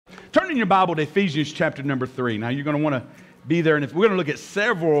Turn in your Bible to Ephesians chapter number 3. Now, you're going to want to be there, and we're going to look at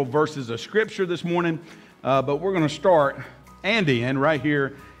several verses of Scripture this morning, but we're going to start and end right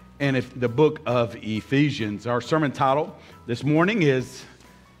here in the book of Ephesians. Our sermon title this morning is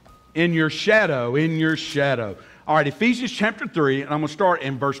In Your Shadow, In Your Shadow. All right, Ephesians chapter 3, and I'm going to start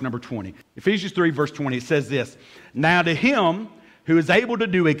in verse number 20. Ephesians 3, verse 20, it says this, Now to him who is able to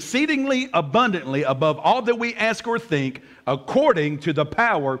do exceedingly abundantly above all that we ask or think, according to the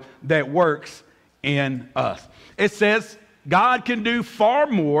power that works in us. It says God can do far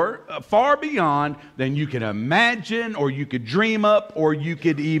more, far beyond than you can imagine or you could dream up or you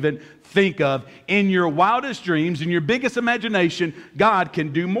could even think of. In your wildest dreams, in your biggest imagination, God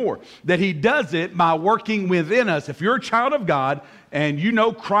can do more. That He does it by working within us. If you're a child of God and you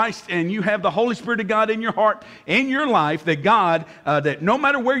know Christ and you have the Holy Spirit of God in your heart, in your life, that God, that no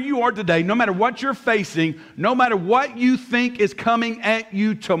matter where you are today, no matter what you're facing, no matter what you think is coming at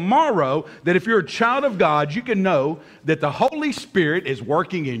you tomorrow, that if you're a child of God, you can know that the Holy Spirit is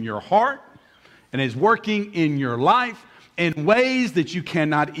working in your heart and is working in your life in ways that you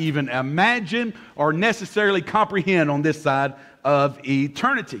cannot even imagine or necessarily comprehend on this side of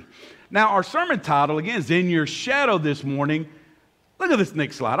eternity. Now, our sermon title, again, is In Your Shadow this morning. Look at this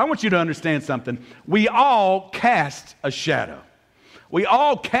next slide. I want you to understand something. We all cast a shadow. We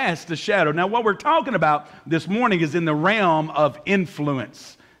all cast a shadow. Now, what we're talking about this morning is in the realm of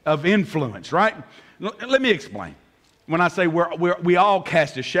influence, right? Let me explain. When I say we all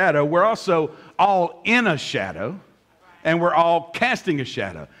cast a shadow, we're also all in a shadow, and we're all casting a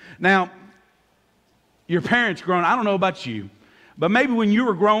shadow. Now, your parents growing, I don't know about you, but maybe when you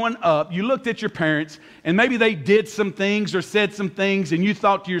were growing up, you looked at your parents and maybe they did some things or said some things and you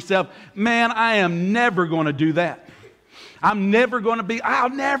thought to yourself, man, I am never going to do that. I'll never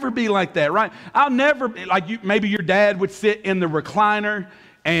be like that, right? I'll never be like you. Maybe your dad would sit in the recliner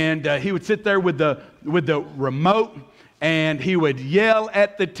and he would sit there with the remote and he would yell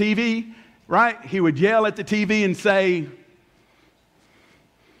at the TV, right? He would yell at the TV and say,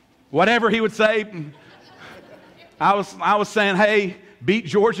 whatever he would say. I was saying, hey, beat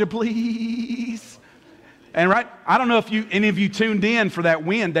Georgia, please. And right, I don't know if any of you tuned in for that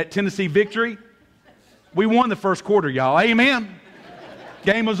win, that Tennessee victory. We won the first quarter, y'all. Amen.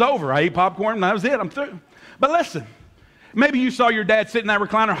 Game was over. I ate popcorn, and that was it. I'm through. But listen, maybe you saw your dad sitting in that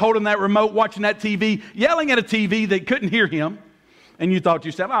recliner, holding that remote, watching that TV, yelling at a TV that couldn't hear him. And you thought to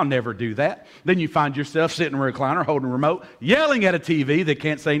yourself, I'll never do that. Then you find yourself sitting in a recliner, holding a remote, yelling at a TV that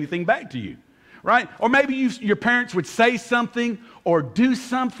can't say anything back to you. Right? Or maybe your parents would say something or do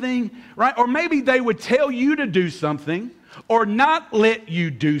something, right? Or maybe they would tell you to do something or not let you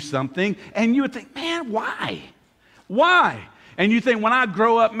do something, and you would think, man, why? Why? And you think, when I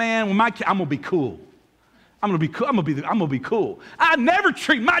grow up, man, I'm gonna be cool. I'm gonna be cool. I'm gonna be cool. I never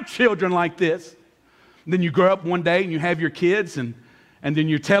treat my children like this. And then you grow up one day and you have your kids, and then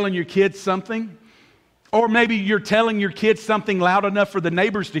you're telling your kids something, or maybe you're telling your kids something loud enough for the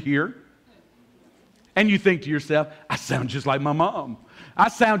neighbors to hear. And you think to yourself, I sound just like my mom. I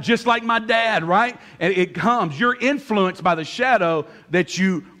sound just like my dad, right? And it comes. You're influenced by the shadow that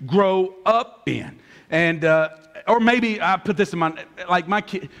you grow up in. And, or maybe I put this in my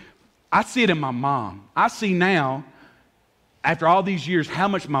kid. I see it in my mom. I see now, after all these years, how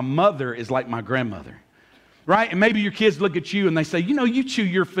much my mother is like my grandmother, right? And maybe your kids look at you and they say, you know, you chew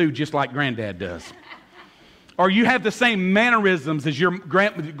your food just like granddad does. Or you have the same mannerisms as your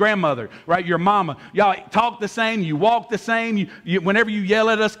grandmother, right? Your mama. Y'all talk the same. You walk the same. Whenever you yell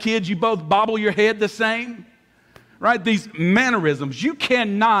at us kids, you both bobble your head the same, right? These mannerisms. You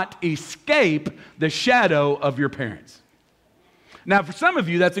cannot escape the shadow of your parents. Now, for some of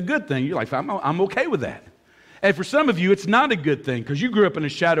you, that's a good thing. You're like, I'm okay with that. And for some of you, it's not a good thing because you grew up in a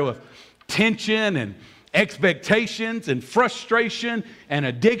shadow of tension and expectations and frustration and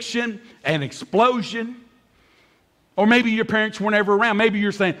addiction and explosion. Or maybe your parents were never around. Maybe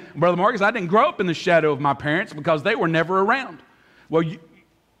you're saying, Brother Marcus, I didn't grow up in the shadow of my parents because they were never around. Well,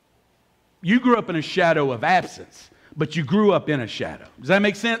 you grew up in a shadow of absence, but you grew up in a shadow. Does that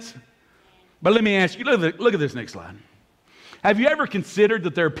make sense? But let me ask you, look at this next slide. Have you ever considered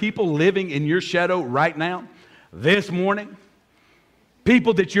that there are people living in your shadow right now, this morning?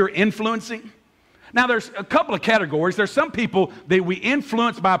 People that you're influencing? Now, there's a couple of categories. There's some people that we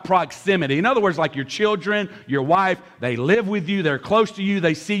influence by proximity. In other words, like your children, your wife, they live with you, they're close to you,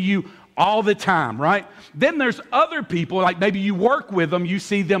 they see you all the time, right? Then there's other people, like maybe you work with them, you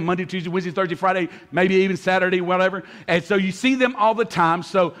see them Monday, Tuesday, Wednesday, Thursday, Friday, maybe even Saturday, whatever. And so you see them all the time,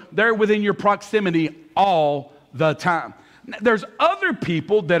 so they're within your proximity all the time. There's other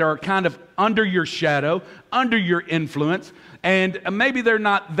people that are kind of under your shadow, under your influence, and maybe they're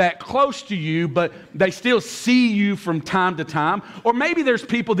not that close to you, but they still see you from time to time. Or maybe there's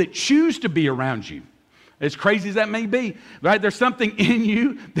people that choose to be around you. As crazy as that may be, right? There's something in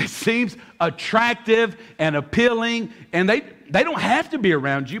you that seems attractive and appealing, and they don't have to be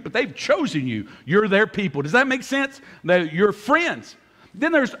around you, but they've chosen you. You're their people. Does that make sense? They're your friends.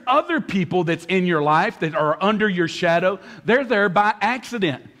 Then there's other people that's in your life that are under your shadow. They're there by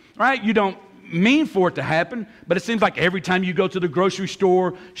accident, right? You don't mean for it to happen, but it seems like every time you go to the grocery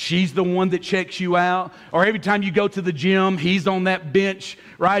store, she's the one that checks you out. Or every time you go to the gym, he's on that bench,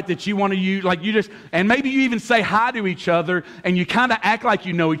 right, that you want to use. Like you just, and maybe you even say hi to each other, and you kind of act like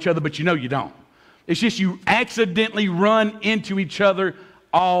you know each other, but you know you don't. It's just you accidentally run into each other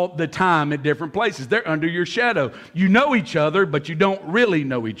all the time at different places. They're under your shadow. You know each other, but you don't really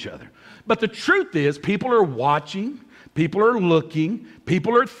know each other. But the truth is, people are watching, people are looking,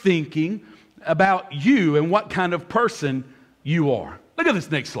 people are thinking about you and what kind of person you are. Look at this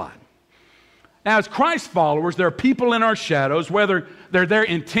next slide. Now, as Christ followers, there are people in our shadows, whether they're there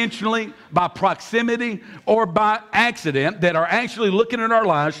intentionally, by proximity, or by accident, that are actually looking at our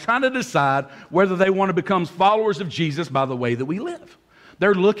lives, trying to decide whether they want to become followers of Jesus by the way that we live.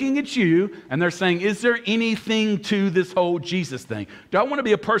 They're looking at you, and they're saying, is there anything to this whole Jesus thing? Do I want to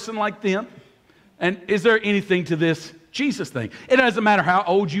be a person like them? And is there anything to this Jesus thing? It doesn't matter how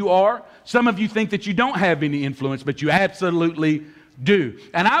old you are. Some of you think that you don't have any influence, but you absolutely do.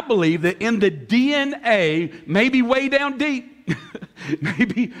 And I believe that in the DNA, maybe way down deep,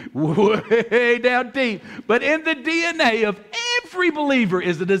 maybe way down deep, but in the DNA of every believer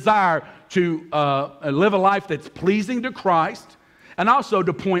is a desire to live a life that's pleasing to Christ and also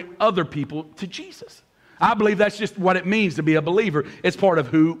to point other people to Jesus. I believe that's just what it means to be a believer. It's part of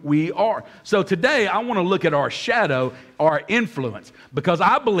who we are. So today, I want to look at our shadow, our influence, because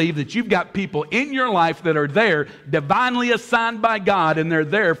I believe that you've got people in your life that are there, divinely assigned by God, and they're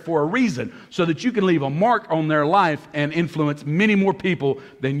there for a reason, so that you can leave a mark on their life and influence many more people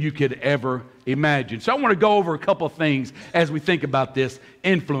than you could ever imagine. So I want to go over a couple of things as we think about this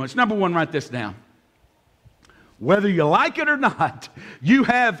influence. Number one, write this down. Whether you like it or not, you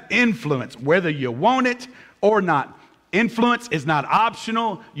have influence, whether you want it or not. Influence is not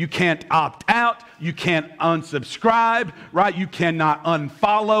optional. You can't opt out. You can't unsubscribe, right? You cannot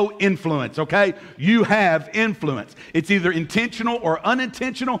unfollow influence, okay? You have influence. It's either intentional or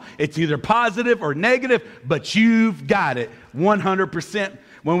unintentional. It's either positive or negative, but you've got it 100%.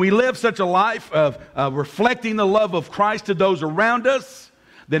 When we live such a life of reflecting the love of Christ to those around us,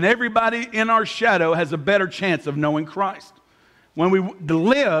 then everybody in our shadow has a better chance of knowing Christ. When we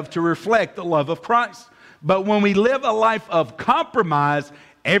live to reflect the love of Christ. But when we live a life of compromise,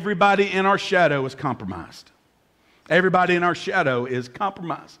 everybody in our shadow is compromised. Everybody in our shadow is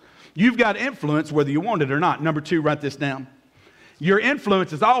compromised. You've got influence whether you want it or not. Number two, write this down. Your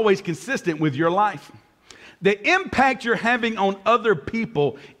influence is always consistent with your life. The impact you're having on other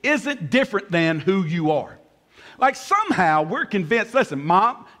people isn't different than who you are. Like somehow we're convinced, listen,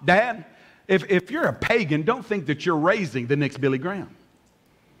 Mom, Dad, if you're a pagan, don't think that you're raising the next Billy Graham.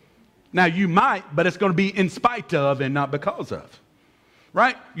 Now you might, but it's going to be in spite of and not because of.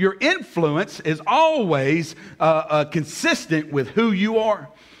 Right? Your influence is always consistent with who you are.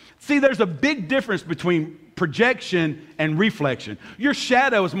 See, there's a big difference between projection and reflection. Your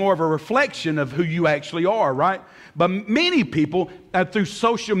shadow is more of a reflection of who you actually are, right? But many people, through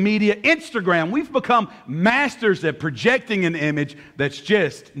social media, Instagram, we've become masters at projecting an image that's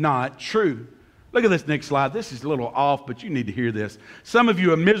just not true. Look at this next slide. This is a little off, but you need to hear this. Some of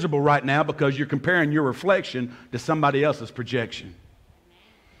you are miserable right now because you're comparing your reflection to somebody else's projection.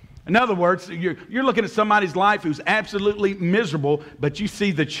 In other words, you're looking at somebody's life who's absolutely miserable, but you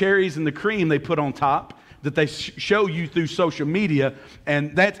see the cherries and the cream they put on top that they show you through social media,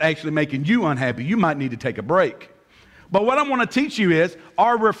 and that's actually making you unhappy. You might need to take a break. But what I want to teach you is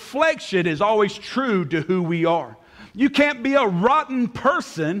our reflection is always true to who we are. You can't be a rotten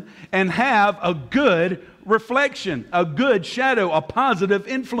person and have a good reflection, a good shadow, a positive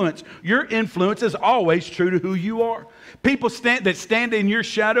influence. Your influence is always true to who you are. People that stand in your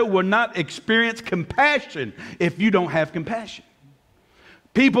shadow will not experience compassion if you don't have compassion.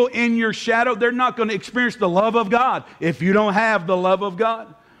 People in your shadow, they're not going to experience the love of God if you don't have the love of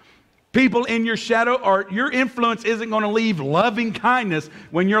God. People in your shadow, or your influence isn't going to leave loving kindness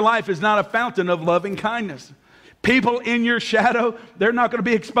when your life is not a fountain of loving kindness. People in your shadow, they're not going to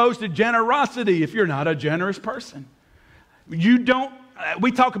be exposed to generosity if you're not a generous person.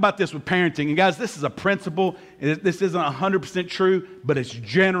 We talk about this with parenting, and guys, this is a principle. This isn't 100% true, but it's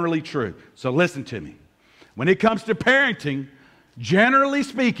generally true. So listen to me. When it comes to parenting, generally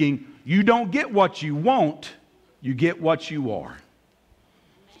speaking, you don't get what you want, you get what you are.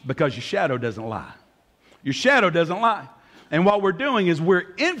 Because your shadow doesn't lie. Your shadow doesn't lie. And what we're doing is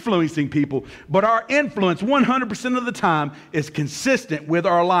we're influencing people, but our influence 100% of the time is consistent with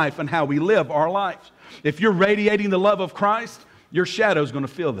our life and how we live our lives. If you're radiating the love of Christ, your shadow is going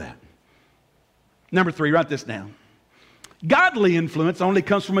to feel that. Number 3, write this down. Godly influence only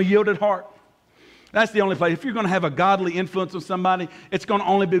comes from a yielded heart. That's the only place. If you're going to have a godly influence on somebody, it's going to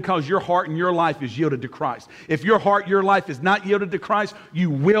only be because your heart and your life is yielded to Christ. If your heart, your life is not yielded to Christ, you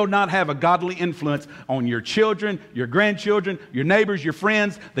will not have a godly influence on your children, your grandchildren, your neighbors, your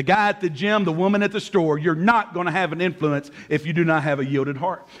friends, the guy at the gym, the woman at the store. You're not going to have an influence if you do not have a yielded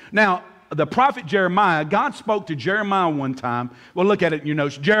heart. Now, the prophet Jeremiah, God spoke to Jeremiah one time. Well, look at it in your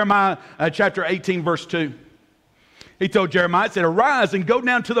notes. Jeremiah chapter 18, verse 2. He told Jeremiah, he said, arise and go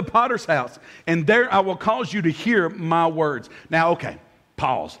down to the potter's house, and there I will cause you to hear my words. Now, okay,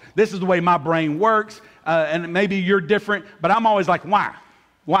 pause. This is the way my brain works, and maybe you're different, but I'm always like, why?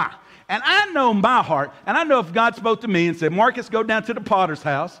 Why? And I know my heart, and I know if God spoke to me and said, Marcus, go down to the potter's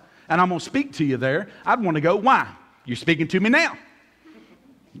house, and I'm going to speak to you there, I'd want to go, why? You're speaking to me now.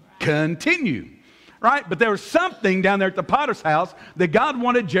 Continue. Right? But there was something down there at the potter's house that God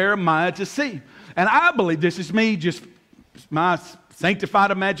wanted Jeremiah to see. And I believe, this is me, just my sanctified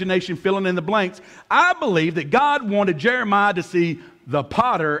imagination filling in the blanks. I believe that God wanted Jeremiah to see the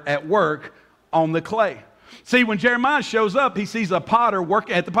potter at work on the clay. See, when Jeremiah shows up, he sees a potter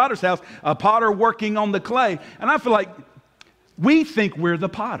working at the potter's house, a potter working on the clay. And I feel like we think we're the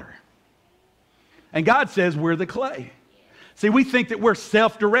potter. And God says we're the clay. See, we think that we're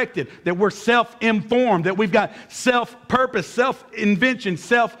self-directed, that we're self-informed, that we've got self-purpose, self-invention,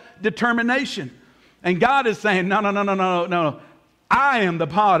 self-determination. And God is saying, no. I am the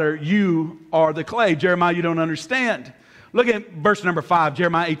potter, you are the clay. Jeremiah, you don't understand. Look at verse number 5.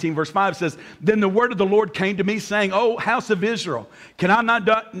 Jeremiah 18, verse 5 says, then the word of the Lord came to me saying, O house of Israel, can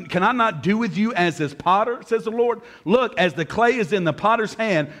I not do with you as this potter, says the Lord? Look, as the clay is in the potter's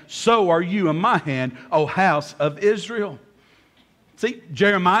hand, so are you in my hand, O house of Israel. See,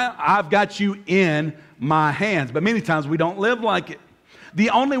 Jeremiah, I've got you in my hands. But many times we don't live like it.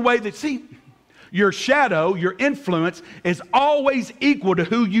 The only way that, see, your shadow, your influence is always equal to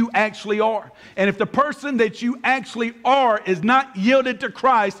who you actually are. And if the person that you actually are is not yielded to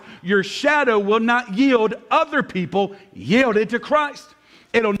Christ, your shadow will not yield other people yielded to Christ.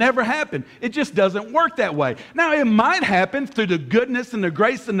 It'll never happen. It just doesn't work that way. Now, it might happen through the goodness and the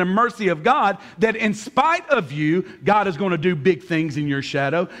grace and the mercy of God that in spite of you, God is going to do big things in your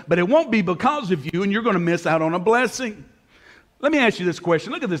shadow, but it won't be because of you, and you're going to miss out on a blessing. Let me ask you this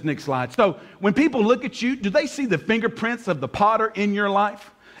question. Look at this next slide. So when people look at you, do they see the fingerprints of the potter in your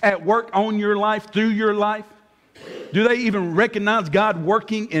life, at work on your life, through your life? Do they even recognize God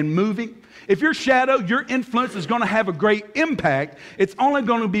working and moving? If your shadow, your influence is going to have a great impact, it's only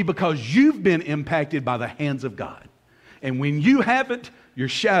going to be because you've been impacted by the hands of God. And when you haven't, your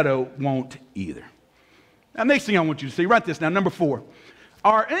shadow won't either. Now, next thing I want you to see, write this down, number 4.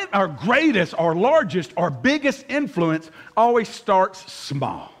 Our greatest, our largest, our biggest influence always starts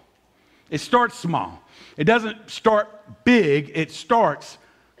small. It starts small. It doesn't start big, it starts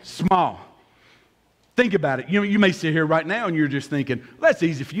small. Think about it. You may sit here right now and you're just thinking, well, that's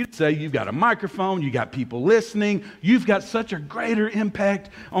easy for you to say. You've got a microphone, you got people listening, you've got such a greater impact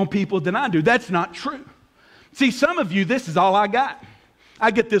on people than I do. That's not true. See, some of you, this is all I got.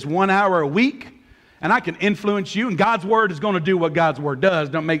 I get this 1 hour a week. And I can influence you, and God's word is going to do what God's word does.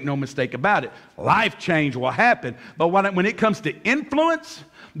 Don't make no mistake about it. Life change will happen. But when it comes to influence,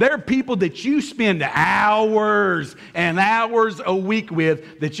 there are people that you spend hours and hours a week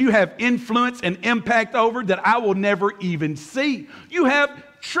with that you have influence and impact over that I will never even see. You have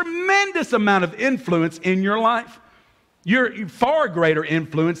tremendous amount of influence in your life. You're far greater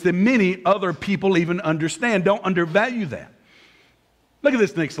influence than many other people even understand. Don't undervalue that. Look at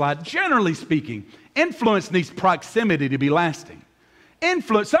this next slide. Generally speaking, influence needs proximity to be lasting.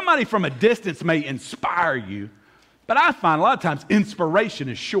 Influence, somebody from a distance may inspire you, but I find a lot of times inspiration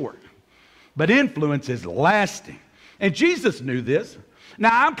is short, but influence is lasting. And Jesus knew this. Now,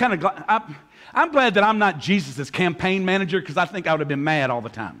 I'm glad that I'm not Jesus' campaign manager because I think I would have been mad all the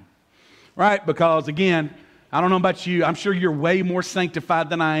time, right? Because again, I don't know about you. I'm sure you're way more sanctified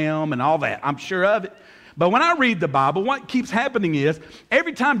than I am and all that. I'm sure of it. But when I read the Bible, what keeps happening is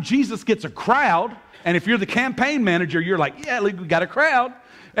every time Jesus gets a crowd, and if you're the campaign manager, you're like, yeah, we got a crowd.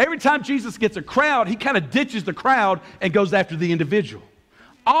 Every time Jesus gets a crowd, he kind of ditches the crowd and goes after the individual.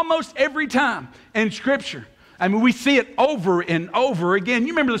 Almost every time in Scripture. I mean, we see it over and over again.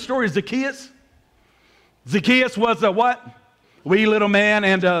 You remember the story of Zacchaeus? Zacchaeus was a what? Wee little man,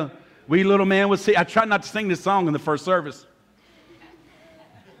 and wee little man was see. I tried not to sing this song in the first service.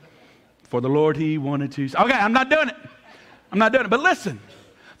 For the Lord he wanted to. Okay, I'm not doing it. I'm not doing it. But listen,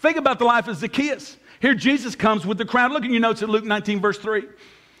 think about the life of Zacchaeus. Here Jesus comes with the crowd. Look in your notes at Luke 19, verse 3.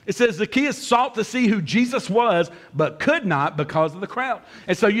 It says, Zacchaeus sought to see who Jesus was, but could not because of the crowd.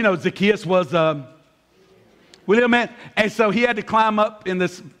 And so, you know, Zacchaeus was a wee little man. And so he had to climb up in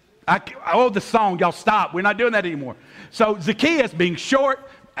this, the song, y'all stop. We're not doing that anymore. So Zacchaeus, being short,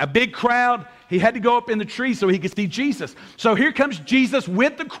 a big crowd, he had to go up in the tree so he could see Jesus. So here comes Jesus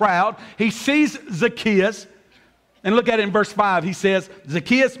with the crowd. He sees Zacchaeus. And look at it in verse 5. He says,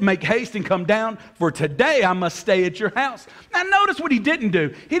 Zacchaeus, make haste and come down, for today I must stay at your house. Now notice what he didn't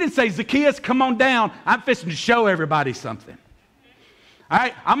do. He didn't say, Zacchaeus, come on down. I'm fixing to show everybody something. All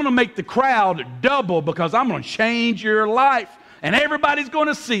right, I'm going to make the crowd double because I'm going to change your life. And everybody's going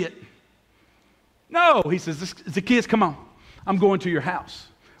to see it. No, he says, Zacchaeus, come on. I'm going to your house.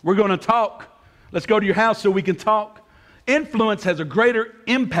 We're going to talk. Let's go to your house so we can talk. Influence has a greater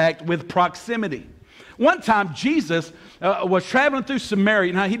impact with proximity. One time, Jesus was traveling through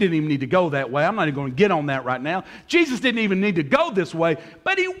Samaria. Now, he didn't even need to go that way. I'm not even going to get on that right now. Jesus didn't even need to go this way,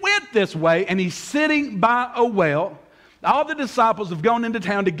 but he went this way, and he's sitting by a well. All the disciples have gone into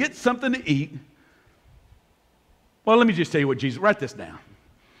town to get something to eat. Well, let me just tell you what Jesus, write this down.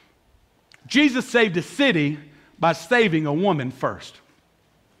 Jesus saved a city by saving a woman first.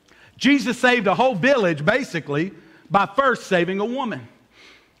 Jesus saved a whole village, basically, by first saving a woman.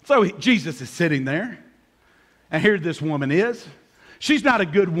 So Jesus is sitting there, and here this woman is. She's not a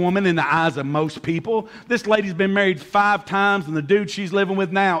good woman in the eyes of most people. This lady's been married 5 times, and the dude she's living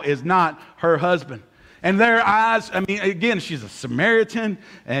with now is not her husband. And their eyes, I mean, again, she's a Samaritan,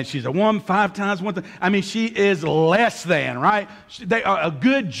 and she's a woman 5 times. I mean, she is less than, right? A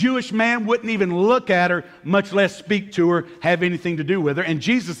good Jewish man wouldn't even look at her, much less speak to her, have anything to do with her. And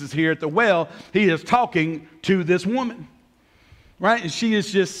Jesus is here at the well. He is talking to this woman, right? And she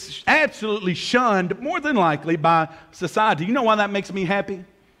is just absolutely shunned, more than likely, by society. You know why that makes me happy?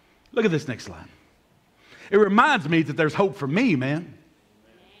 Look at this next slide. It reminds me that there's hope for me, man.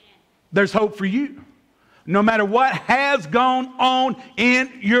 There's hope for you. No matter what has gone on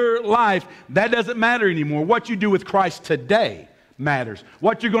in your life, that doesn't matter anymore. What you do with Christ today matters.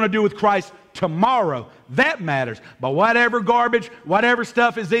 What you're going to do with Christ tomorrow, that matters. But whatever garbage, whatever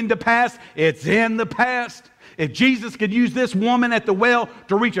stuff is in the past, it's in the past. If Jesus could use this woman at the well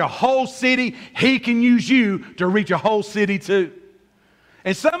to reach a whole city, he can use you to reach a whole city too.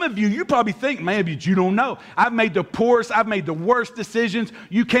 And some of you, you probably think, man, but you don't know. I've made the poorest, I've made the worst decisions.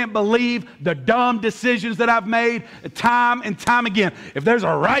 You can't believe the dumb decisions that I've made time and time again. If there's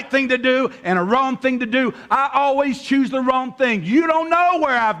a right thing to do and a wrong thing to do, I always choose the wrong thing. You don't know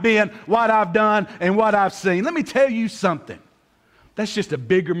where I've been, what I've done, and what I've seen. Let me tell you something. That's just a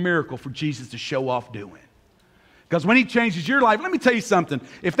bigger miracle for Jesus to show off doing. Because when he changes your life, let me tell you something.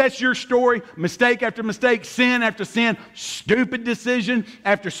 If that's your story, mistake after mistake, sin after sin, stupid decision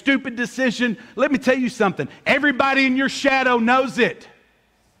after stupid decision, let me tell you something. Everybody in your shadow knows it.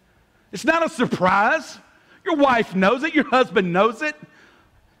 It's not a surprise. Your wife knows it. Your husband knows it.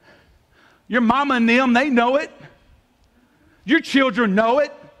 Your mama and them, they know it. Your children know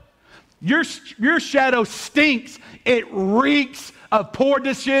it. Your shadow stinks. It reeks of poor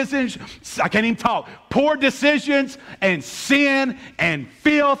decisions. I can't even talk. Poor decisions and sin and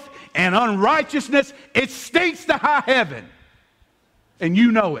filth and unrighteousness. It stinks to high heaven. And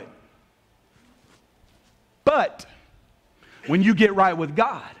you know it. But when you get right with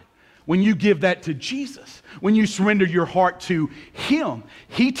God, when you give that to Jesus, when you surrender your heart to him,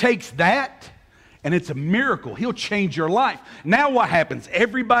 he takes that and it's a miracle. He'll change your life. Now what happens?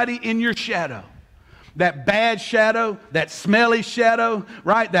 Everybody in your shadow, that bad shadow, that smelly shadow,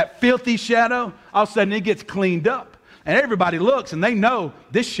 right? That filthy shadow, all of a sudden it gets cleaned up. And everybody looks and they know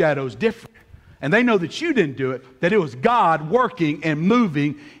this shadow is different. And they know that you didn't do it, that it was God working and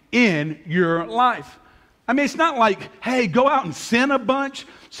moving in your life. I mean, it's not like, hey, go out and sin a bunch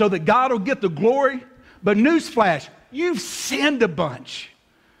so that God will get the glory. But newsflash, you've sinned a bunch.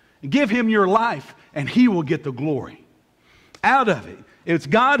 Give him your life and he will get the glory out of it. It's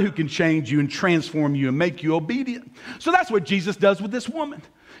God who can change you and transform you and make you obedient. So that's what Jesus does with this woman.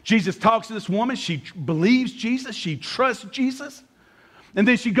 Jesus talks to this woman. She believes Jesus. She trusts Jesus. And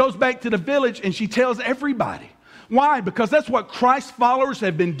then she goes back to the village and she tells everybody. Why? Because that's what Christ's followers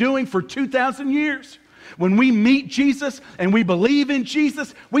have been doing for 2,000 years. When we meet Jesus and we believe in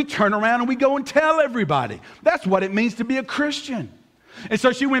Jesus, we turn around and we go and tell everybody. That's what it means to be a Christian. And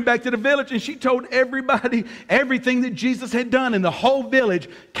so she went back to the village and she told everybody everything that Jesus had done. And the whole village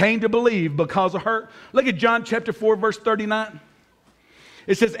came to believe because of her. Look at John chapter 4, verse 39.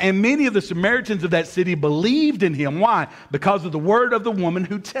 It says, and many of the Samaritans of that city believed in him. Why? Because of the word of the woman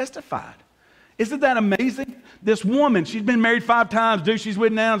who testified. Isn't that amazing? This woman, she's been married 5 times. Dude, she's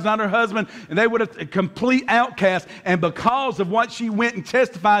with now, it's not her husband. And they would have a complete outcast. And because of what she went and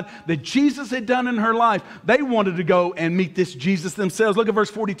testified that Jesus had done in her life, they wanted to go and meet this Jesus themselves. Look at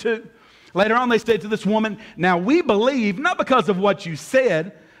verse 42. Later on, they said to this woman, now we believe, not because of what you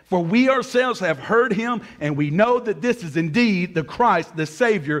said, for we ourselves have heard him, and we know that this is indeed the Christ, the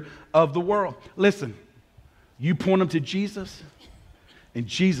Savior of the world. Listen, you point them to Jesus, and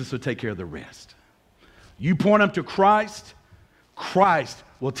Jesus will take care of the rest. You point them to Christ, Christ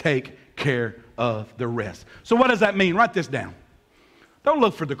will take care of the rest. So what does that mean? Write this down. Don't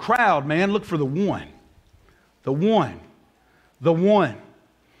look for the crowd, man. Look for the one. The one. The one.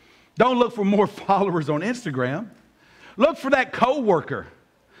 Don't look for more followers on Instagram. Look for that coworker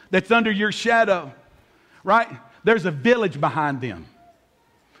that's under your shadow, right? There's a village behind them.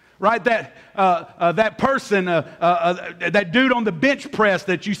 Right, that person, that dude on the bench press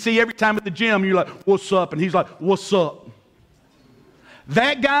that you see every time at the gym, you're like, what's up? And he's like, what's up?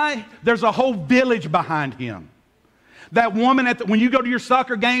 That guy, there's a whole village behind him. That woman, when you go to your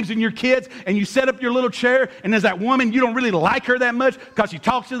soccer games and your kids and you set up your little chair and there's that woman, you don't really like her that much because she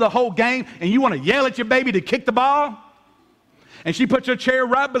talks to the whole game and you want to yell at your baby to kick the ball. And she puts her chair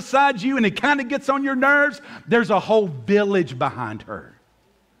right beside you and it kind of gets on your nerves. There's a whole village behind her.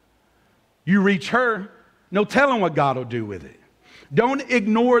 You reach her, no telling what God will do with it. Don't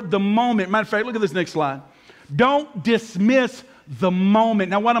ignore the moment. Matter of fact, look at this next slide. Don't dismiss the moment.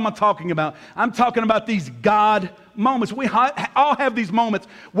 Now, what am I talking about? I'm talking about these God moments. We all have these moments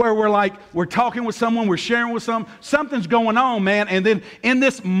where we're talking with someone, we're sharing with something's going on, man. And then in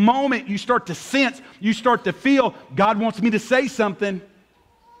this moment, you start to sense, you start to feel, God wants me to say something.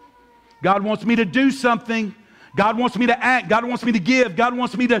 God wants me to do something. God wants me to act. God wants me to give. God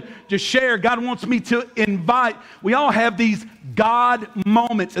wants me to share. God wants me to invite. We all have these God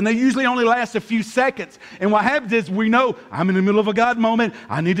moments, and they usually only last a few seconds. And what happens is we know I'm in the middle of a God moment.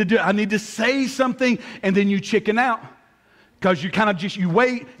 I need to say something, and then you chicken out because you kind of you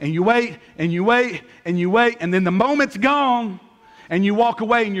wait and you wait and you wait and you wait, and then the moment's gone, and you walk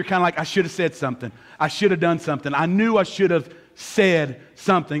away, and you're kind of like, I should have said something. I should have done something. I knew I should have said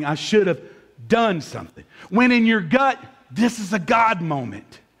something. I should have done something. When in your gut, this is a God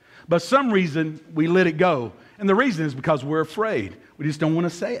moment. But some reason we let it go. And the reason is because we're afraid. We just don't want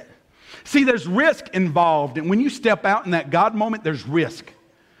to say it. See, there's risk involved. And when you step out in that God moment, there's risk.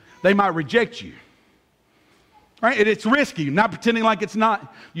 They might reject you. Right? It's risky. Not pretending like it's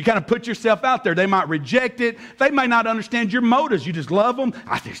not. You kind of put yourself out there. They might reject it. They may not understand your motives. You just love them.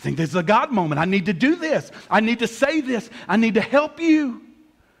 I just think this is a God moment. I need to do this. I need to say this. I need to help you.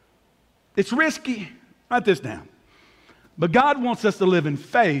 It's risky. Write this down. But God wants us to live in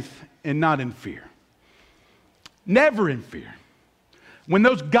faith and not in fear. Never in fear. When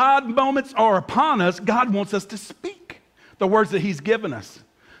those God moments are upon us, God wants us to speak the words that He's given us,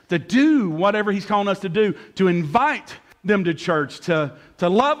 to do whatever He's calling us to do, to invite them to church, to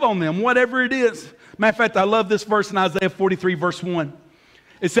love on them, whatever it is. Matter of fact, I love this verse in Isaiah 43, verse 1.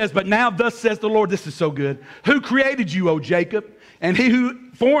 It says, but now thus says the Lord, this is so good, who created you, O Jacob, and he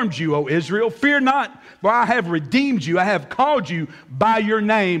who formed you, O Israel, fear not, for I have redeemed you. I have called you by your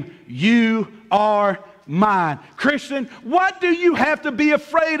name. You are mine. Christian, what do you have to be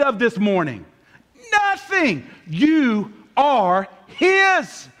afraid of this morning? Nothing. You are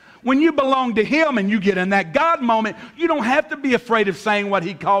His. When you belong to Him and you get in that God moment, you don't have to be afraid of saying what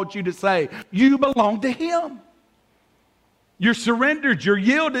He called you to say. You belong to Him. You're surrendered. You're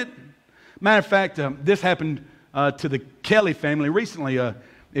yielded. Matter of fact, this happened to the Kelly family recently.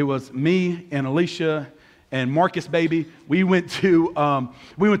 It was me and Alicia and Marcus baby. We went to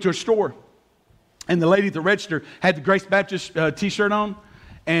a store, and the lady at the register had the Grace Baptist T-shirt on,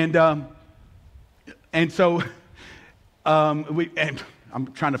 and so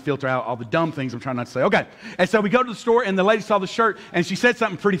I'm trying to filter out all the dumb things I'm trying not to say. Okay, and so we go to the store, and the lady saw the shirt, and she said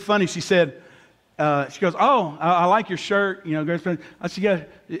something pretty funny. She said, she goes, oh, I like your shirt, you know, Grace Baptist.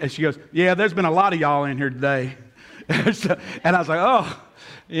 And she goes, yeah, there's been a lot of y'all in here today. And I was like, oh,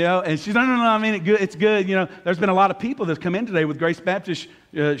 you know, and she's no, I mean, it's good. You know, there's been a lot of people that's come in today with Grace Baptist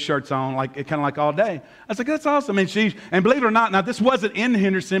shirts on, like kind of like all day. I was like, that's awesome. And believe it or not, now this wasn't in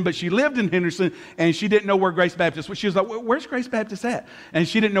Henderson, but she lived in Henderson, and she didn't know where Grace Baptist was. She was like, where's Grace Baptist at? And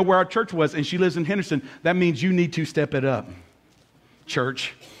she didn't know where our church was, and she lives in Henderson. That means you need to step it up,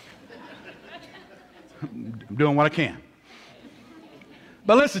 church. I'm doing what I can.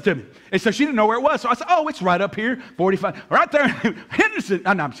 But listen to me. And so she didn't know where it was. So I said, oh, it's right up here, 45. Right there in Henderson.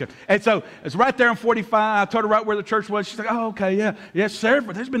 Oh, no, I'm sure. And so it's right there in 45. I told her right where the church was. She's like, oh, okay, yeah. Yes, sir.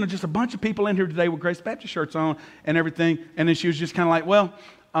 But there's been just a bunch of people in here today with Grace Baptist shirts on and everything. And then she was just kind of like, well,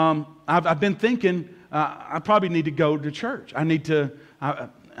 I've been thinking I probably need to go to church. I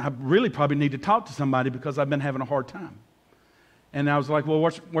really probably need to talk to somebody because I've been having a hard time. And I was like, well,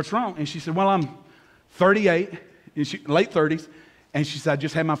 what's wrong? And she said, well, I'm 38, late 30s. And she said, I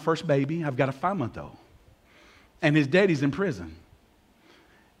just had my first baby. I've got a 5-month-old. And his daddy's in prison.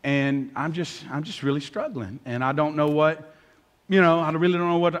 And I'm just really struggling. And I don't know what, I really don't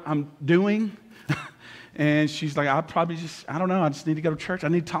know what I'm doing. And she's like, I don't know. I just need to go to church. I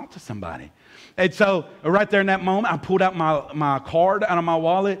need to talk to somebody. And so right there in that moment, I pulled out my card out of my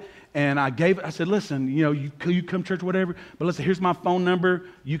wallet. And I gave it. I said, listen, you come to church, whatever. But listen, here's my phone number.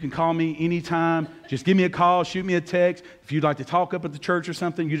 You can call me anytime. Just give me a call, shoot me a text. If you'd like to talk up at the church or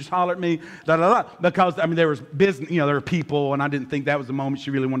something, you just holler at me. Because, there was business, there were people, and I didn't think that was the moment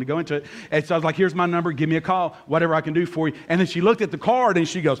she really wanted to go into it. And so I was like, here's my number. Give me a call, whatever I can do for you. And then she looked at the card, and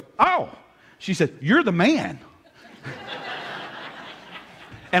she goes, oh. She said, you're the man.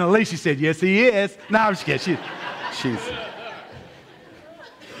 And Alicia said, yes, he is. No, I'm just kidding. She's...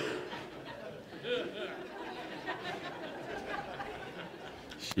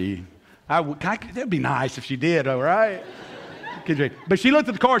 That'd be nice if she did, all right? But she looked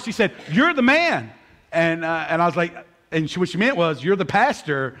at the card. She said, you're the man. And I was like, what she meant was, you're the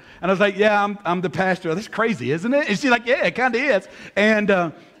pastor. And I was like, yeah, I'm the pastor. That's crazy, isn't it? And she's like, yeah, it kind of is. And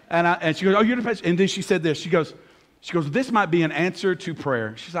she goes, oh, you're the pastor. And then she said this. She goes, this might be an answer to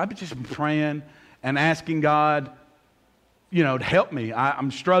prayer. She said, I've just been praying and asking God, to help me.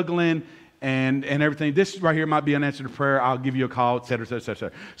 I'm struggling. And everything. This right here might be an answer to prayer. I'll give you a call, et cetera, et cetera, et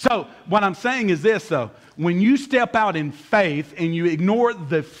cetera. So what I'm saying is this, though. When you step out in faith and you ignore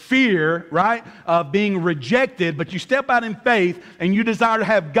the fear, right, of being rejected, but you step out in faith and you desire to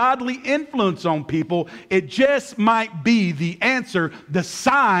have godly influence on people, it just might be the answer, the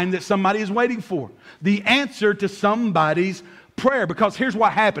sign that somebody is waiting for. The answer to somebody's prayer. Because here's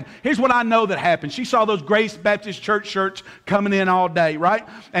what happened. Here's what I know that happened. She saw those Grace Baptist Church shirts coming in all day, right?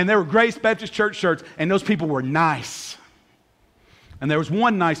 And there were Grace Baptist Church shirts, and those people were nice. And there was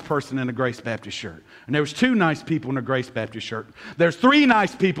one nice person in a Grace Baptist shirt. And there was 2 nice people in a Grace Baptist shirt. There's 3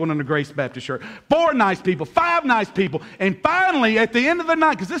 nice people in a Grace Baptist shirt. 4 nice people. 5 nice people. And finally, at the end of the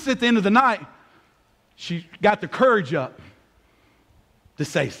night, because this is at the end of the night, she got the courage up to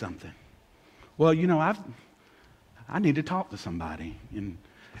say something. Well, I need to talk to somebody, and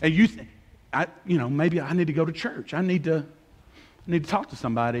maybe I need to go to church. I need to talk to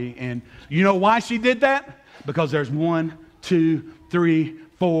somebody. And you know why she did that? Because there's 1, 2, 3,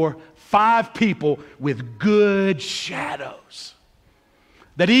 4, 5 people with good shadows.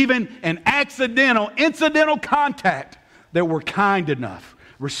 That even an incidental contact, that were kind enough,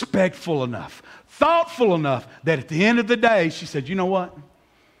 respectful enough, thoughtful enough, that at the end of the day, she said, you know what?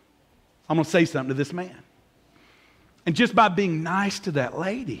 I'm going to say something to this man. And just by being nice to that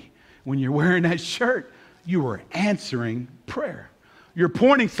lady, when you're wearing that shirt, you were answering prayer. You're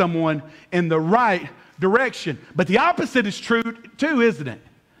pointing someone in the right direction. But the opposite is true too, isn't it?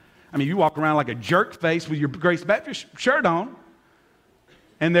 You walk around like a jerk face with your Grace Baptist shirt on,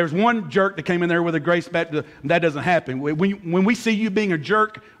 and there's one jerk that came in there with a Grace Baptist. That doesn't happen. When we see you being a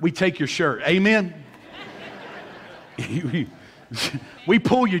jerk, we take your shirt. Amen? We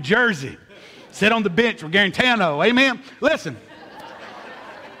pull your jersey. Sit on the bench with Garantano. Amen? Listen.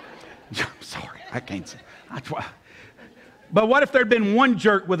 I'm sorry. I can't say. I try. But what if there had been 1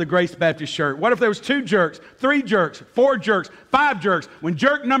 jerk with a Grace Baptist shirt? What if there was 2 jerks, 3 jerks, 4 jerks, 5 jerks? When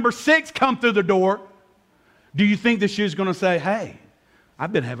jerk number 6 come through the door, do you think that she was going to say, hey,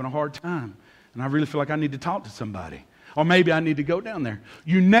 I've been having a hard time, and I really feel like I need to talk to somebody. Or maybe I need to go down there.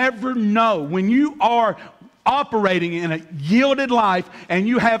 You never know. When you are operating in a yielded life and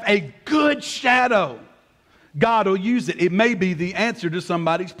you have a good shadow, God will use it. It may be the answer to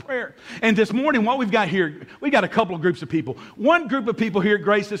somebody's prayer. And this morning, what we've got here, we've got a couple of groups of people. One group of people here at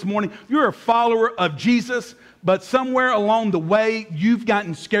Grace this morning, you're a follower of Jesus, but somewhere along the way, you've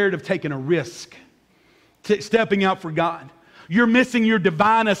gotten scared of taking a risk, stepping out for God. You're missing your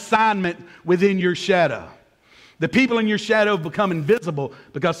divine assignment within your shadow. The people in your shadow have become invisible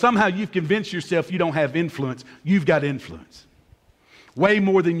because somehow you've convinced yourself you don't have influence. You've got influence. Way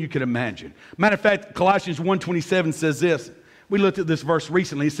more than you could imagine. Matter of fact, Colossians 1:27 says this. We looked at this verse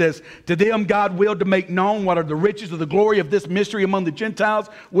recently. It says, to them God willed to make known what are the riches of the glory of this mystery among the Gentiles,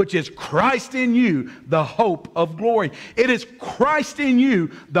 which is Christ in you, the hope of glory. It is Christ in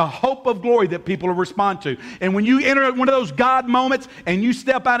you, the hope of glory that people will respond to. And when you enter one of those God moments and you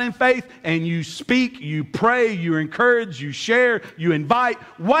step out in faith and you speak, you pray, you encourage, you share, you invite,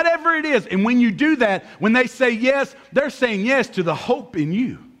 whatever it is. And when you do that, when they say yes, they're saying yes to the hope in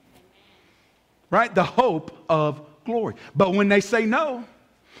you. Right? The hope of glory. But when they say no,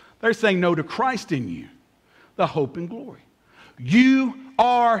 they're saying no to Christ in you, the hope and glory. You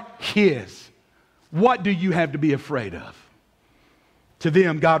are His. What do you have to be afraid of? To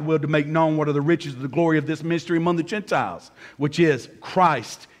them, God willed to make known what are the riches of the glory of this mystery among the Gentiles, which is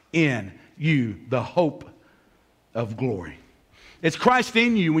Christ in you, the hope of glory. It's Christ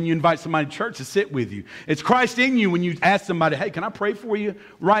in you when you invite somebody to church to sit with you. It's Christ in you when you ask somebody, hey, can I pray for you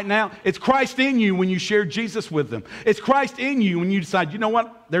right now? It's Christ in you when you share Jesus with them. It's Christ in you when you decide, you know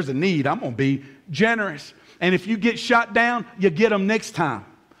what? There's a need. I'm going to be generous. And if you get shot down, you get them next time.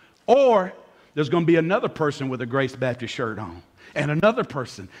 Or there's going to be another person with a Grace Baptist shirt on. And another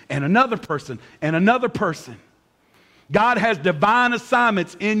person, and another person, and another person. God has divine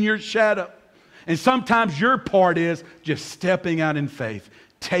assignments in your shadow. And sometimes your part is just stepping out in faith,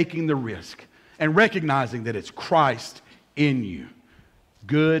 taking the risk, and recognizing that it's Christ in you,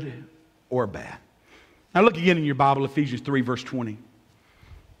 good or bad. Now look again in your Bible, Ephesians 3, verse 20.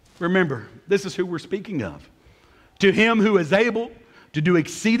 Remember, this is who we're speaking of. To Him who is able to do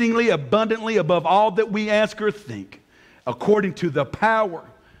exceedingly abundantly above all that we ask or think, according to the power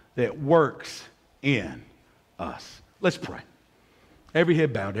that works in us. Let's pray. Every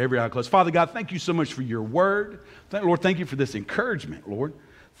head bowed, every eye closed. Father God, thank you so much for your word. Lord, thank you for this encouragement, Lord.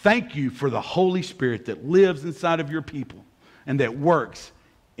 Thank you for the Holy Spirit that lives inside of your people and that works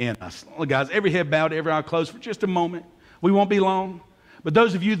in us. Look, guys, every head bowed, every eye closed for just a moment. We won't be long. But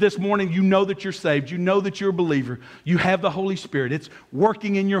those of you this morning, you know that you're saved. You know that you're a believer. You have the Holy Spirit. It's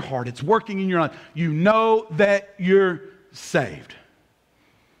working in your heart. It's working in your life. You know that you're saved.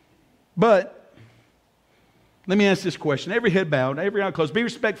 But let me ask this question. Every head bowed, every eye closed. Be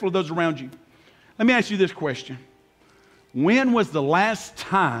respectful of those around you. Let me ask you this question. When was the last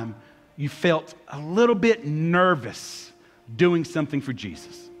time you felt a little bit nervous doing something for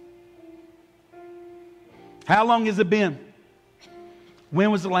Jesus? How long has it been? When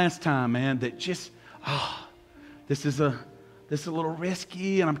was the last time, man, that just, this is a little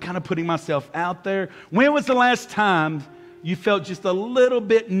risky and I'm kind of putting myself out there? When was the last time you felt just a little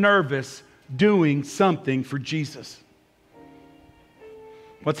bit nervous doing something for Jesus?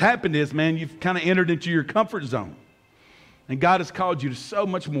 What's happened is, man, you've kind of entered into your comfort zone. And God has called you to so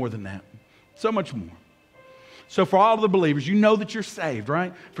much more than that. So much more. So for all of the believers, you know that you're saved,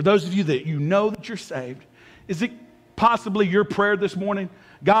 right? For those of you that you know that you're saved, is it possibly your prayer this morning?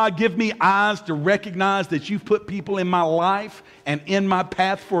 God, give me eyes to recognize that you've put people in my life and in my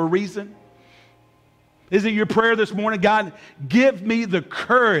path for a reason. Is it your prayer this morning? God, give me the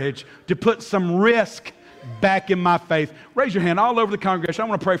courage to put some risk back in my faith. Raise your hand all over the congregation. I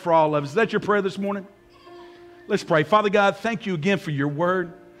want to pray for all of us. Is that your prayer this morning? Let's pray. Father God, thank you again for your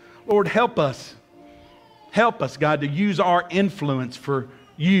word. Lord, help us. Help us, God, to use our influence for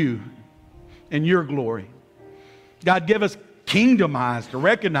you and your glory. God, give us kingdom eyes to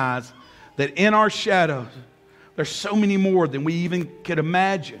recognize that in our shadows, there's so many more than we even could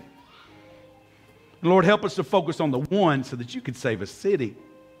imagine. And Lord, help us to focus on the one so that you could save a city.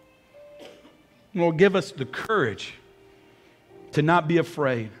 Lord, give us the courage to not be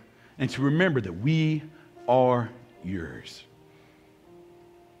afraid and to remember that we are yours.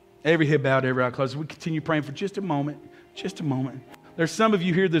 Every head bowed, every eye closed. We continue praying for just a moment. Just a moment. There's some of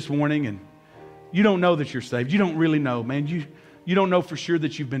you here this morning and you don't know that you're saved. You don't really know, man. You don't know for sure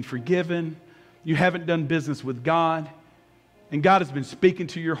that you've been forgiven. You haven't done business with God. And God has been speaking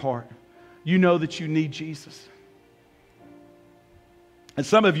to your heart. You know that you need Jesus. And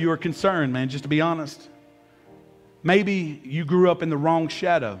some of you are concerned, man, just to be honest. Maybe you grew up in the wrong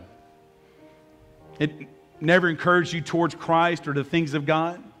shadow. It never encouraged you towards Christ or the things of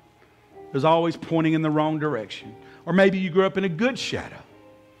God. It was always pointing in the wrong direction. Or maybe you grew up in a good shadow.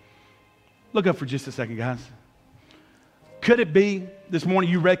 Look up for just a second, guys. Could it be this morning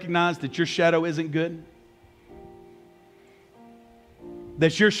you recognize that your shadow isn't good?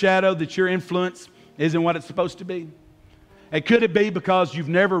 That your shadow, that your influence isn't what it's supposed to be? And could it be because you've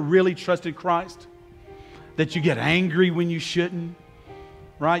never really trusted Christ? That you get angry when you shouldn't,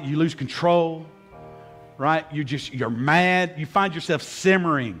 right? You lose control, right? You're mad. You find yourself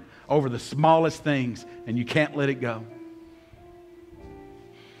simmering over the smallest things and you can't let it go.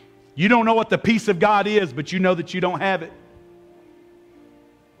 You don't know what the peace of God is, but you know that you don't have it.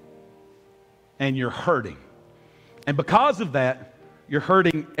 and you're hurting. And because of that, you're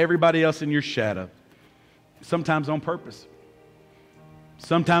hurting everybody else in your shadow. Sometimes on purpose.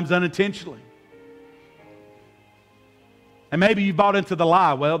 Sometimes unintentionally. And maybe you bought into the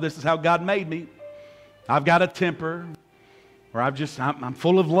lie, well, this is how God made me. I've got a temper, or I'm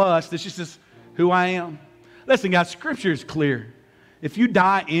full of lust. This is just who I am. Listen, guys, Scripture is clear. If you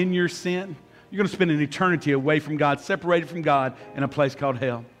die in your sin, you're going to spend an eternity away from God, separated from God in a place called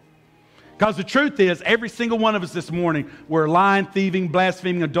hell. Because the truth is, every single one of us this morning, we're lying, thieving,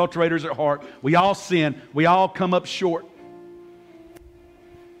 blaspheming, adulterators at heart. We all sin. We all come up short.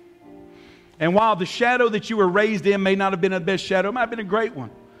 And while the shadow that you were raised in may not have been the best shadow, it might have been a great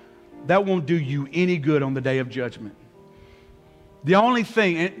one, that won't do you any good on the day of judgment. The only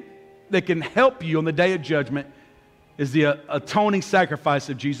thing that can help you on the day of judgment is the atoning sacrifice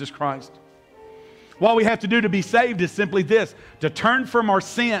of Jesus Christ. What we have to do to be saved is simply this: to turn from our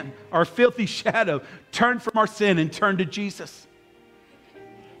sin, our filthy shadow, turn from our sin and turn to Jesus.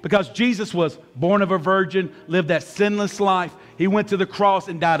 Because Jesus was born of a virgin, lived that sinless life. He went to the cross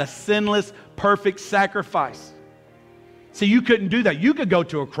and died a sinless, perfect sacrifice. See, you couldn't do that. You could go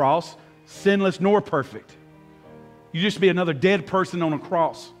to a cross, sinless nor perfect. You'd just be another dead person on a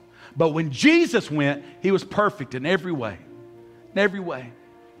cross. But when Jesus went, He was perfect in every way. In every way.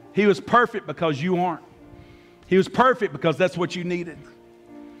 He was perfect because you aren't. He was perfect because that's what you needed.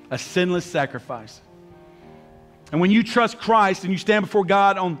 A sinless sacrifice. And when you trust Christ and you stand before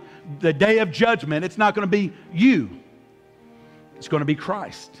God on the day of judgment, it's not going to be you. It's going to be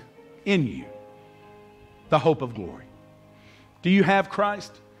Christ in you. The hope of glory. Do you have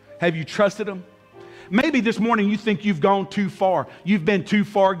Christ? Have you trusted Him? Maybe this morning you think you've gone too far. You've been too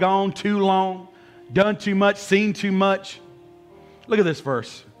far gone, too long, done too much, seen too much. Look at this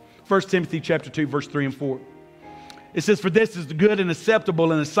verse. 1 Timothy chapter 2, verse 3 and 4. It says, "For this is good and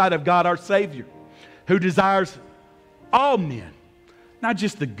acceptable in the sight of God our Savior, who desires all men," not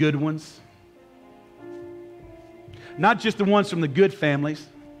just the good ones, not just the ones from the good families,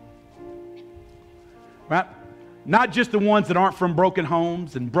 right? Not just the ones that aren't from broken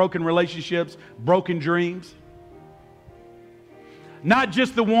homes and broken relationships, broken dreams. Not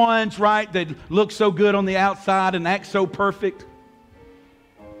just the ones, right, that look so good on the outside and act so perfect.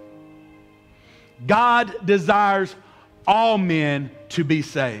 God desires all men to be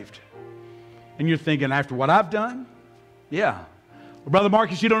saved. And you're thinking, after what I've done? Yeah. Well, Brother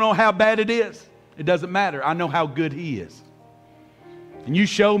Marcus, you don't know how bad it is. It doesn't matter. I know how good He is. And you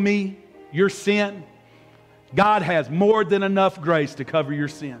show me your sin, God has more than enough grace to cover your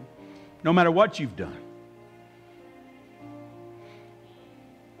sin, no matter what you've done.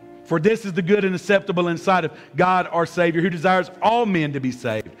 For this is the good and acceptable in the sight of God our Savior, who desires all men to be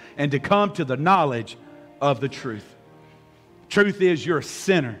saved and to come to the knowledge of the truth. Truth is, you're a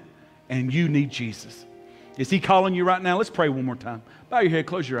sinner and you need Jesus. Is He calling you right now? Let's pray one more time. Bow your head,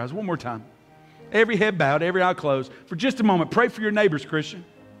 close your eyes one more time. Every head bowed, every eye closed. For just a moment, pray for your neighbors, Christian.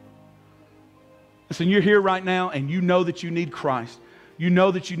 Listen, you're here right now and you know that you need Christ. You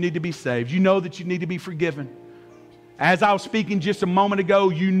know that you need to be saved. You know that you need to be forgiven. As I was speaking just a moment ago,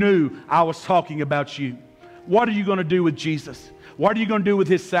 you knew I was talking about you. What are you going to do with Jesus? What are you going to do with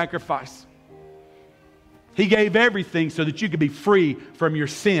His sacrifice? He gave everything so that you could be free from your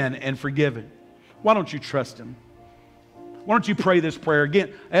sin and forgiven. Why don't you trust Him? Why don't you pray this prayer?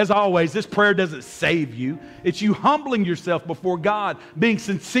 Again, as always, this prayer doesn't save you. It's you humbling yourself before God, being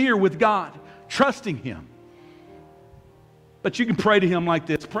sincere with God, trusting Him. But you can pray to Him like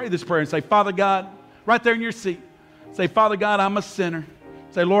this. Pray this prayer and say, Father God, right there in your seat, say, Father God, I'm a sinner.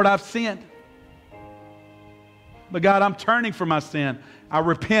 Say, Lord, I've sinned. But God, I'm turning from my sin. I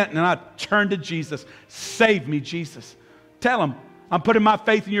repent and I turn to Jesus. Save me, Jesus. Tell Him, I'm putting my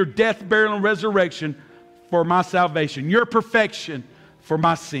faith in your death, burial, and resurrection for my salvation. Your perfection for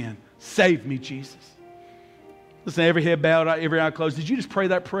my sin. Save me, Jesus. Listen, every head bowed, every eye closed. Did you just pray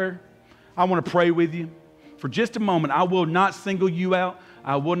that prayer? I want to pray with you. For just a moment, I will not single you out.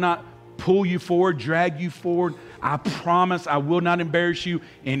 I will not pull you forward, drag you forward. I promise I will not embarrass you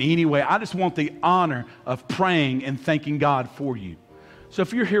in any way. I just want the honor of praying and thanking God for you. So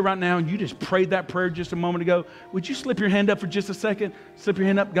if you're here right now and you just prayed that prayer just a moment ago, would you slip your hand up for just a second? Slip your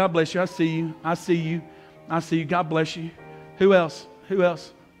hand up. God bless you. I see you. I see you. I see you. God bless you. Who else? Who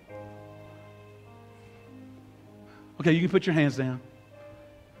else? Okay, you can put your hands down.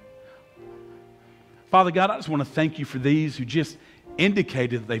 Father God, I just want to thank you for these who just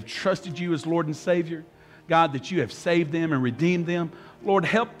indicated that they've trusted you as Lord and Savior. God, that you have saved them and redeemed them. Lord,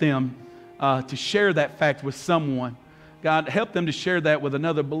 help them to share that fact with someone. God, help them to share that with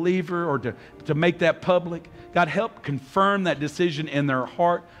another believer or to make that public. God, help confirm that decision in their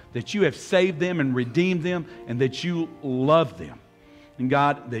heart that you have saved them and redeemed them and that you love them. And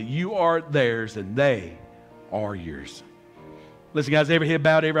God, that you are theirs and they are yours. Listen, guys, every head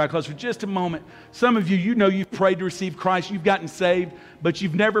bowed, every eye closed for just a moment. Some of you, you know you've prayed to receive Christ. You've gotten saved, but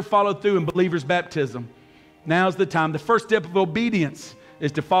you've never followed through in believer's baptism. Now's the time. The first step of obedience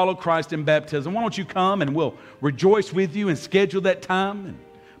is to follow Christ in baptism. Why don't you come and we'll rejoice with you and schedule that time and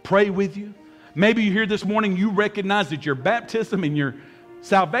pray with you. Maybe you're here this morning, you recognize that your baptism and your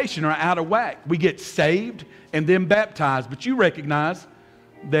salvation are out of whack. We get saved and then baptized, but you recognize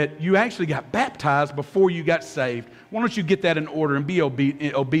that you actually got baptized before you got saved. Why don't you get that in order and be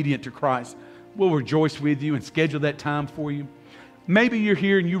obedient to Christ? We'll rejoice with you and schedule that time for you. Maybe you're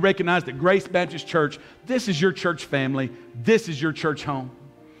here and you recognize that Grace Baptist Church, this is your church family. This is your church home.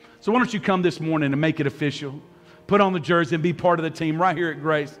 So why don't you come this morning and make it official? Put on the jersey and be part of the team right here at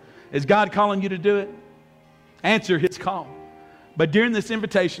Grace. Is God calling you to do it? Answer His call. But during this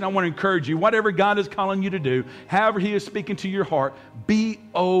invitation, I want to encourage you, whatever God is calling you to do, however He is speaking to your heart, be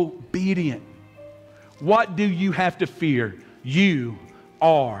obedient. What do you have to fear? You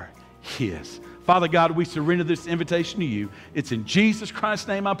are His. Father God, we surrender this invitation to you. It's in Jesus Christ's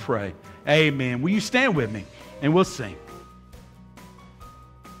name I pray. Amen. Will you stand with me and we'll sing.